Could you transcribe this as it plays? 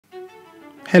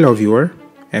Hello viewer,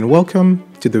 and welcome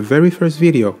to the very first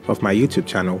video of my YouTube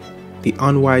channel, The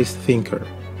Unwise Thinker.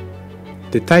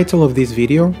 The title of this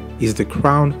video is The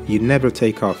Crown You Never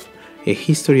Take Off, a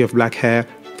history of black hair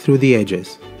through the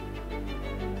ages.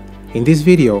 In this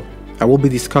video, I will be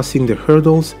discussing the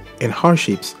hurdles and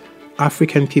hardships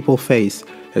African people face,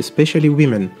 especially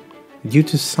women, due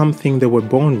to something they were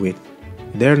born with,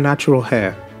 their natural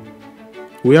hair.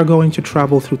 We are going to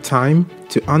travel through time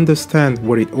to understand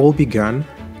where it all began,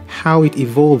 how it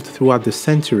evolved throughout the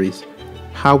centuries,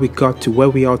 how we got to where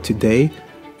we are today,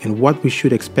 and what we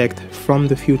should expect from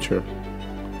the future.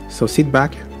 So sit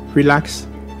back, relax,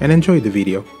 and enjoy the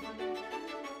video.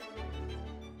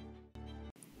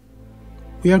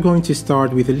 We are going to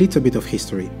start with a little bit of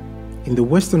history. In the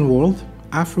Western world,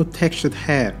 Afro-textured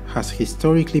hair has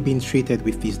historically been treated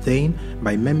with disdain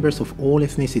by members of all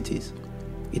ethnicities.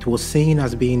 It was seen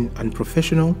as being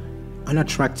unprofessional,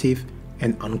 unattractive,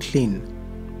 and unclean.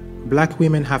 Black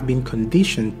women have been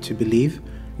conditioned to believe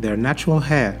their natural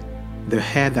hair, the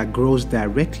hair that grows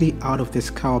directly out of their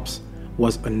scalps,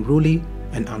 was unruly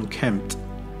and unkempt,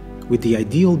 with the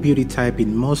ideal beauty type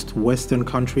in most Western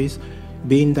countries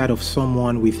being that of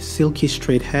someone with silky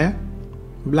straight hair.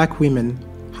 Black women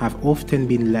have often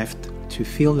been left to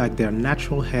feel like their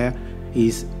natural hair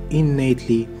is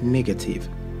innately negative.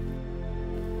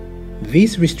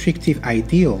 These restrictive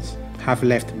ideals have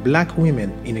left black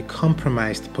women in a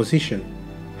compromised position,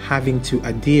 having to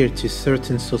adhere to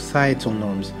certain societal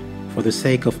norms for the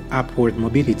sake of upward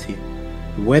mobility,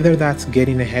 whether that's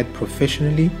getting ahead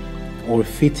professionally or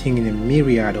fitting in a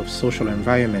myriad of social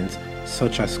environments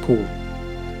such as school.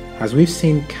 As we've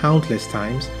seen countless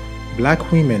times,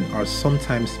 black women are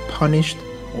sometimes punished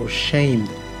or shamed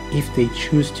if they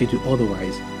choose to do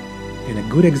otherwise, and a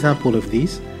good example of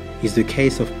this is the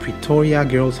case of Pretoria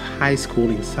Girls High School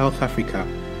in South Africa,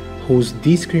 whose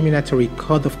discriminatory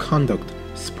code of conduct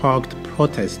sparked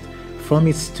protest from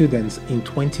its students in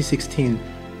 2016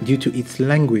 due to its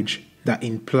language that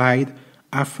implied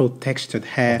Afro-textured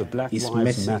hair the Black is Lives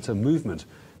messy. Matter movement.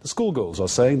 The schoolgirls are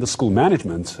saying the school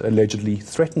management allegedly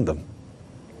threatened them.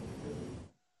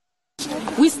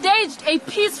 We staged a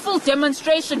peaceful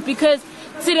demonstration because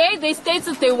today they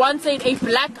stated they wanted a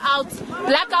blackout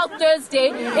Thursday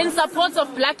in support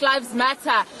of Black Lives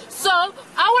Matter. So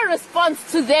our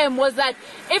response to them was that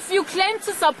if you claim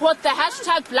to support the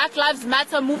hashtag Black Lives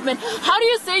Matter movement, how do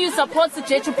you say you support it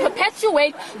yet to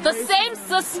perpetuate the same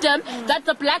system that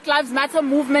the Black Lives Matter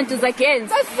movement is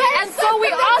against? And so we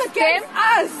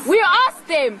asked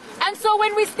them. And so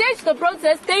when we staged the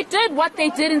protest, they did what they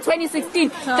did in 2016.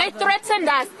 They threatened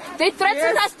us. They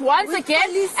threatened us once again,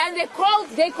 and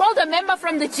they called a member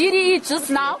from the GDE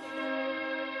just now.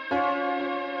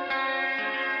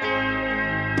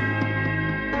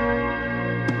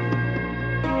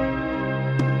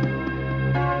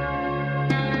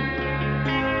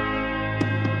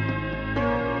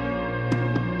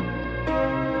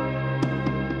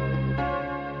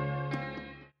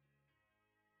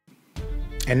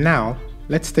 And now,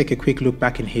 let's take a quick look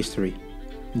back in history.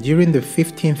 During the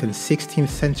 15th and 16th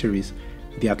centuries,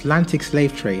 the Atlantic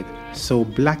slave trade saw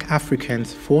black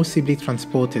Africans forcibly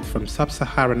transported from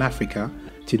sub-Saharan Africa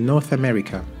to North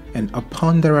America, and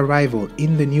upon their arrival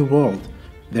in the New World,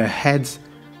 their heads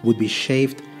would be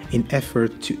shaved in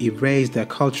effort to erase their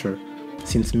culture,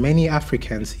 since many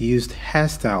Africans used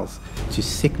hairstyles to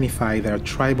signify their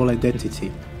tribal identity,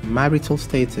 marital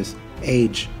status,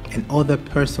 age, and other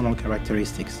personal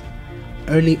characteristics.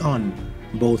 Early on,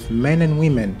 both men and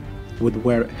women would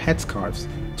wear headscarves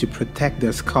to protect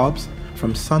their scalps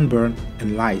from sunburn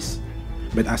and lice.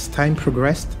 But as time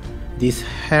progressed, these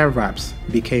hair wraps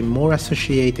became more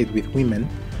associated with women,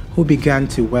 who began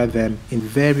to wear them in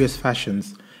various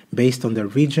fashions based on their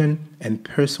region and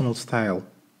personal style.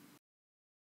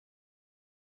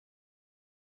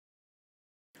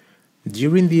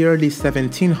 During the early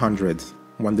 1700s,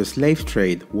 when the slave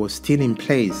trade was still in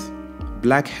place,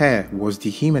 black hair was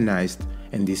dehumanized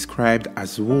and described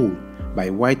as wool by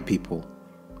white people.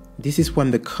 This is when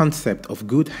the concept of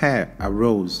good hair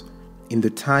arose in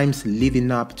the times leading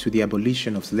up to the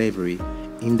abolition of slavery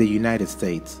in the United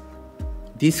States.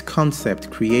 This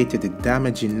concept created a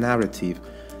damaging narrative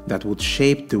that would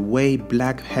shape the way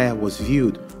black hair was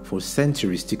viewed for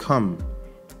centuries to come.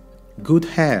 Good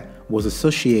hair was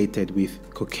associated with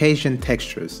Caucasian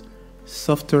textures,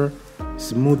 softer,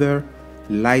 smoother,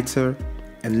 lighter,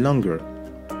 and longer.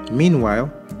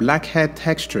 Meanwhile, black hair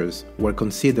textures were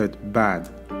considered bad.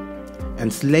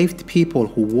 Enslaved people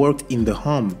who worked in the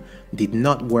home did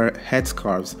not wear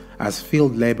headscarves as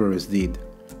field laborers did.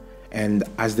 And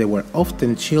as they were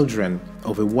often children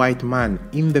of a white man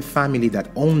in the family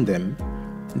that owned them,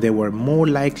 they were more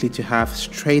likely to have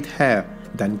straight hair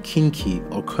than kinky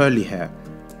or curly hair.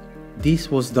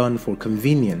 This was done for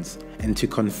convenience and to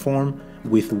conform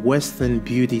with Western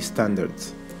beauty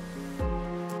standards.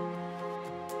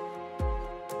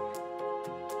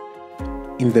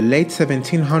 In the late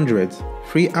 1700s,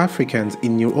 free Africans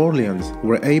in New Orleans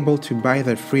were able to buy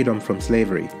their freedom from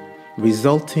slavery,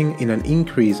 resulting in an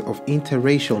increase of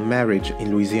interracial marriage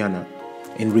in Louisiana.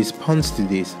 In response to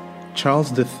this,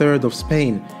 Charles III of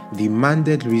Spain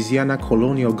demanded Louisiana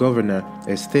colonial governor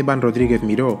Esteban Rodriguez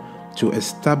Miró to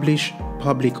establish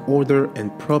public order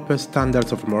and proper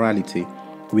standards of morality,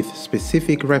 with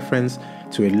specific reference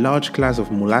to a large class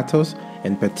of mulattoes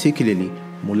and particularly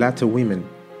mulatto women.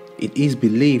 It is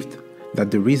believed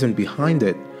that the reason behind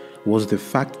it was the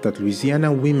fact that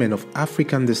Louisiana women of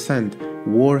African descent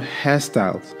wore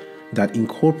hairstyles that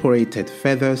incorporated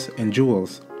feathers and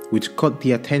jewels, which caught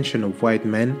the attention of white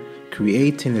men,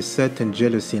 creating a certain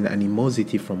jealousy and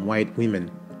animosity from white women.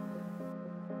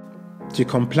 To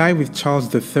comply with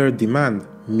Charles III's demand,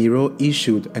 Miró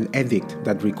issued an edict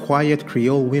that required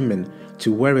Creole women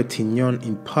to wear a tignon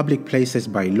in public places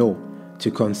by law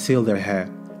to conceal their hair.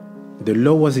 The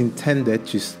law was intended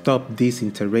to stop these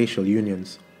interracial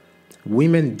unions.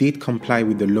 Women did comply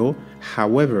with the law,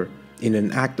 however, in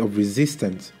an act of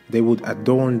resistance, they would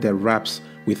adorn their wraps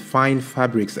with fine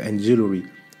fabrics and jewelry,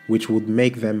 which would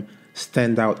make them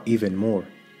stand out even more.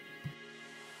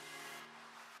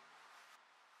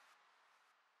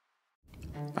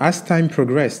 As time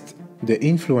progressed, the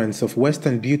influence of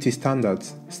Western beauty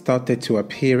standards started to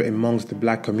appear amongst the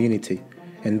black community,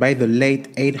 and by the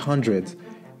late 800s,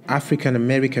 African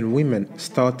American women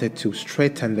started to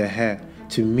straighten their hair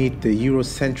to meet the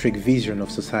Eurocentric vision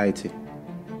of society.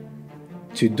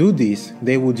 To do this,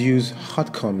 they would use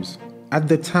hot combs. At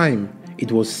the time,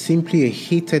 it was simply a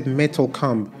heated metal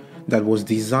comb that was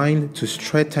designed to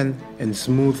straighten and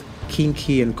smooth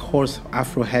kinky and coarse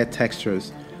Afro hair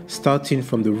textures, starting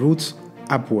from the roots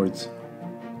upwards.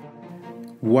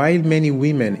 While many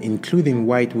women, including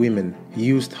white women,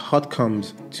 used hot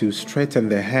combs to straighten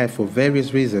their hair for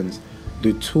various reasons,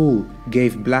 the tool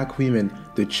gave black women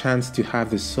the chance to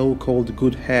have the so-called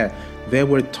good hair they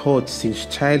were taught since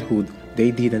childhood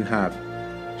they didn't have.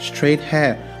 Straight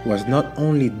hair was not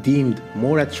only deemed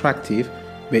more attractive,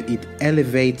 but it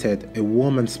elevated a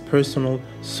woman's personal,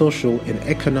 social, and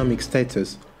economic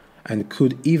status, and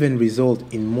could even result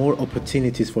in more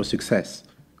opportunities for success.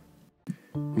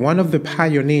 One of the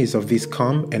pioneers of this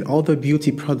comb and other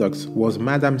beauty products was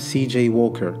Madam C.J.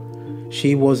 Walker.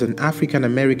 She was an African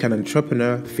American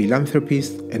entrepreneur,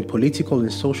 philanthropist, and political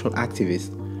and social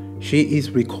activist. She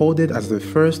is recorded as the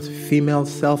first female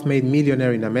self-made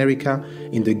millionaire in America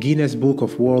in the Guinness Book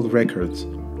of World Records.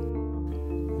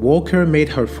 Walker made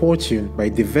her fortune by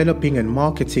developing and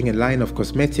marketing a line of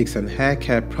cosmetics and hair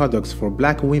care products for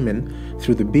black women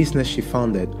through the business she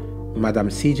founded, Madam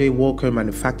C.J. Walker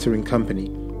Manufacturing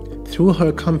Company. Through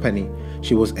her company,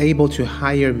 she was able to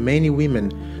hire many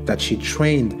women that she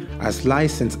trained as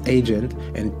licensed agents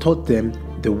and taught them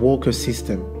the Walker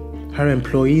system. Her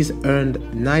employees earned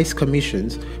nice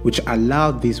commissions, which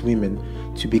allowed these women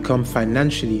to become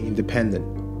financially independent.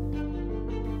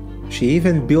 She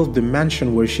even built the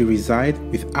mansion where she resides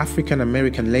with African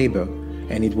American labor,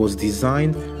 and it was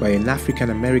designed by an African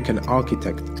American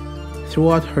architect.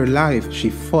 Throughout her life, she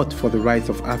fought for the rights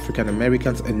of African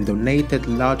Americans and donated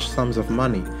large sums of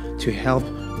money to help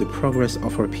the progress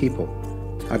of her people.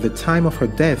 At the time of her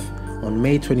death, on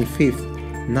May 25,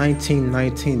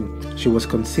 1919, she was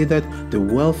considered the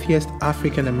wealthiest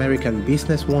African American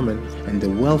businesswoman and the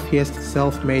wealthiest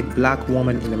self-made black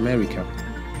woman in America.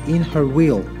 In her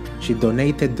will, she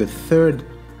donated the third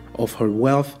of her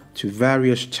wealth to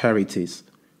various charities.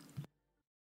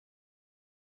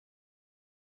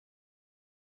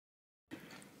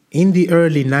 In the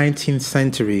early 19th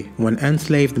century, when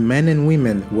enslaved men and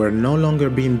women were no longer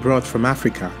being brought from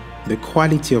Africa, the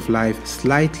quality of life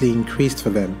slightly increased for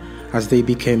them as they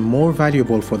became more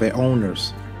valuable for their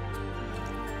owners.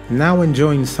 Now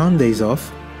enjoying Sundays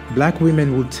off, black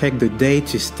women would take the day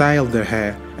to style their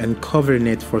hair and covering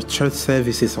it for church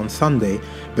services on Sunday,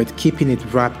 but keeping it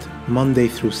wrapped Monday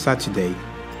through Saturday.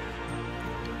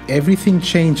 Everything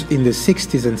changed in the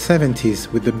 60s and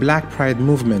 70s with the Black Pride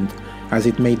movement, as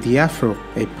it made the Afro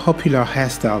a popular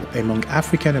hairstyle among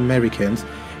African Americans,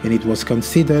 and it was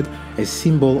considered a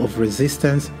symbol of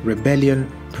resistance, rebellion,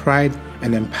 pride,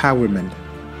 and empowerment.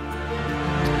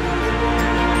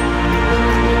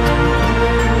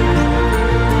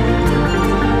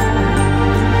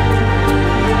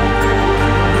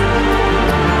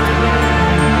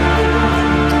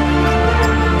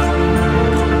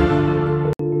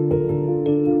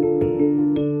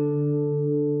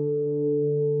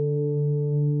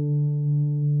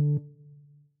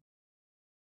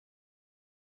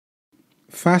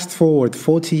 Fast forward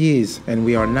 40 years and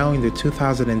we are now in the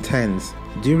 2010s.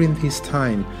 During this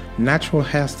time, natural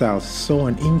hairstyles saw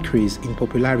an increase in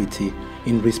popularity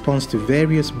in response to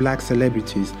various black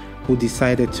celebrities who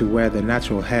decided to wear their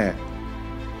natural hair.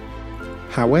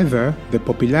 However, the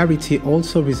popularity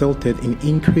also resulted in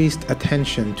increased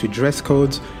attention to dress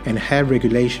codes and hair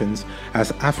regulations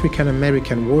as African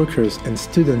American workers and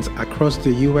students across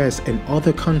the US and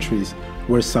other countries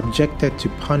were subjected to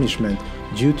punishment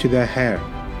due to their hair.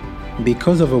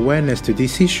 Because of awareness to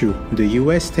this issue, the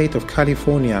US state of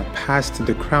California passed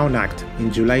the Crown Act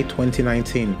in July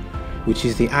 2019, which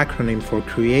is the acronym for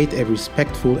Create a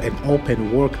Respectful and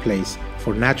Open Workplace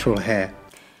for Natural Hair.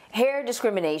 Hair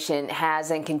discrimination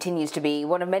has and continues to be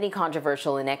one of many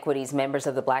controversial inequities members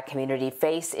of the black community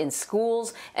face in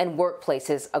schools and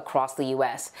workplaces across the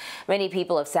U.S. Many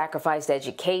people have sacrificed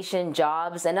education,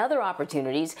 jobs, and other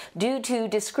opportunities due to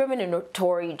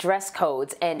discriminatory dress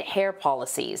codes and hair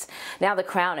policies. Now the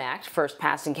Crown Act, first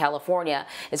passed in California,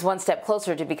 is one step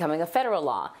closer to becoming a federal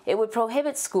law. It would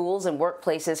prohibit schools and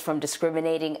workplaces from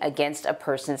discriminating against a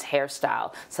person's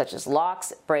hairstyle, such as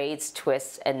locks, braids,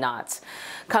 twists, and knots.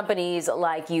 Companies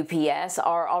like UPS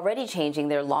are already changing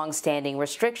their long-standing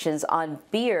restrictions on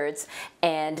beards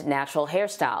and natural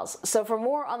hairstyles. So for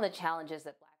more on the challenges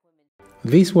that black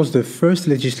women... This was the first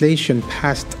legislation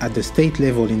passed at the state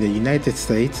level in the United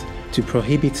States to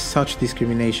prohibit such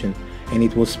discrimination, and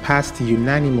it was passed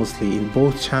unanimously in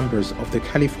both chambers of the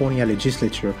California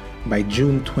legislature by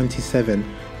June 27,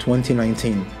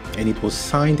 2019, and it was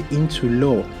signed into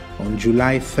law on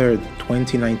July 3,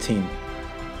 2019.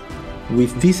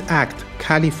 With this act,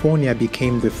 California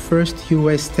became the first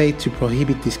U.S. state to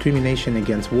prohibit discrimination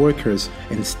against workers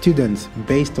and students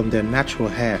based on their natural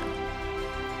hair.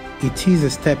 It is a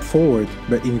step forward,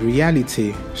 but in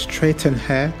reality, straightened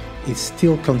hair is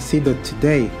still considered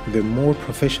today the more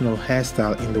professional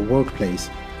hairstyle in the workplace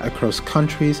across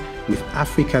countries with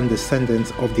African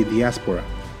descendants of the diaspora.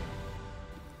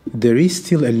 There is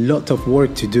still a lot of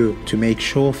work to do to make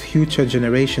sure future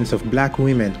generations of black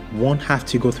women won't have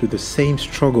to go through the same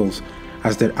struggles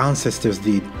as their ancestors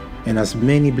did and as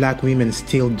many black women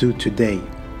still do today.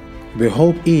 The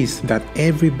hope is that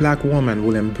every black woman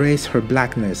will embrace her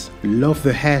blackness, love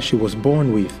the hair she was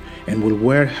born with, and will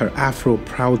wear her afro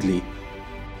proudly.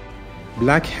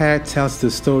 Black hair tells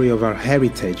the story of our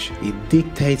heritage. It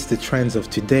dictates the trends of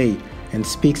today and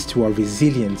speaks to our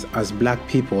resilience as black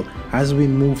people as we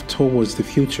move towards the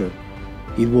future.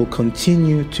 It will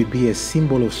continue to be a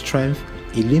symbol of strength,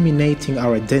 illuminating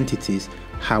our identities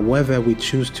however we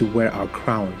choose to wear our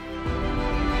crown.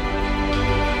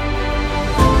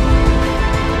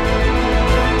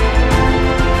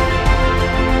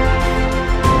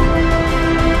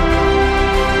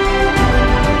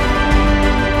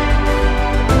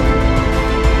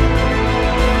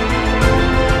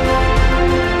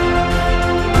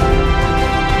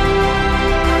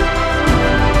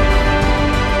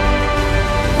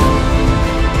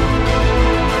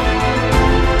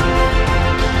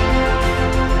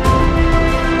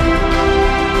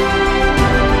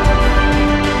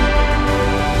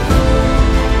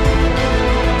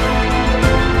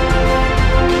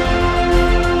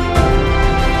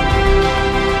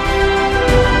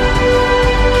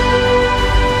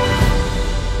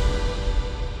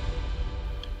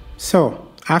 So,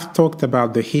 I've talked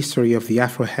about the history of the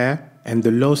Afro hair and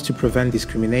the laws to prevent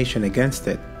discrimination against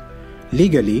it.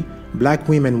 Legally, black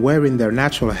women wearing their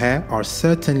natural hair are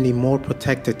certainly more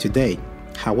protected today.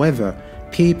 However,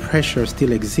 peer pressure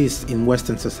still exists in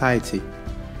Western society,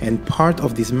 and part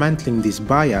of dismantling this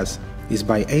bias is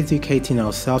by educating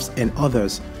ourselves and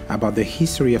others about the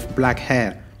history of black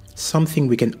hair, something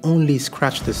we can only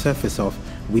scratch the surface of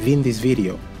within this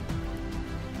video.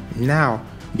 Now,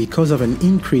 because of an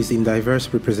increase in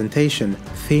diverse representation,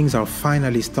 things are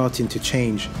finally starting to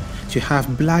change. To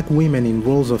have black women in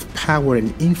roles of power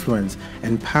and influence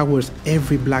empowers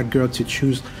every black girl to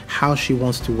choose how she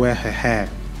wants to wear her hair.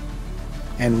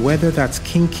 And whether that's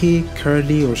kinky,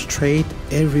 curly, or straight,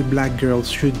 every black girl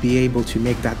should be able to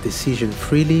make that decision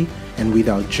freely and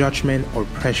without judgment or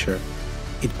pressure.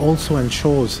 It also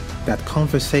ensures that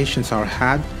conversations are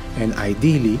had and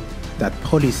ideally that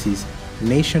policies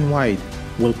nationwide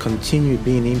will continue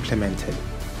being implemented.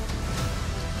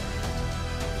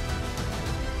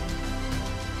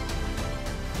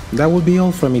 That will be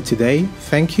all from me today.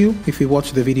 Thank you if you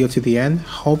watched the video to the end.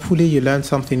 Hopefully you learned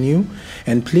something new,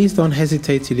 and please don't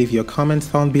hesitate to leave your comments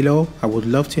down below. I would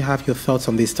love to have your thoughts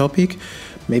on this topic.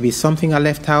 Maybe something I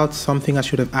left out, something I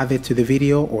should have added to the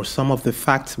video, or some of the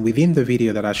facts within the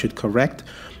video that I should correct.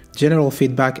 General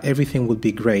feedback, everything would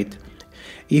be great.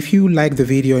 If you like the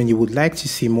video and you would like to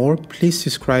see more, please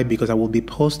subscribe because I will be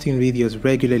posting videos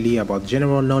regularly about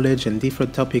general knowledge and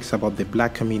different topics about the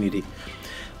Black community.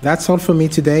 That's all for me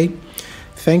today.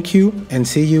 Thank you and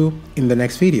see you in the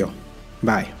next video.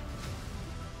 Bye.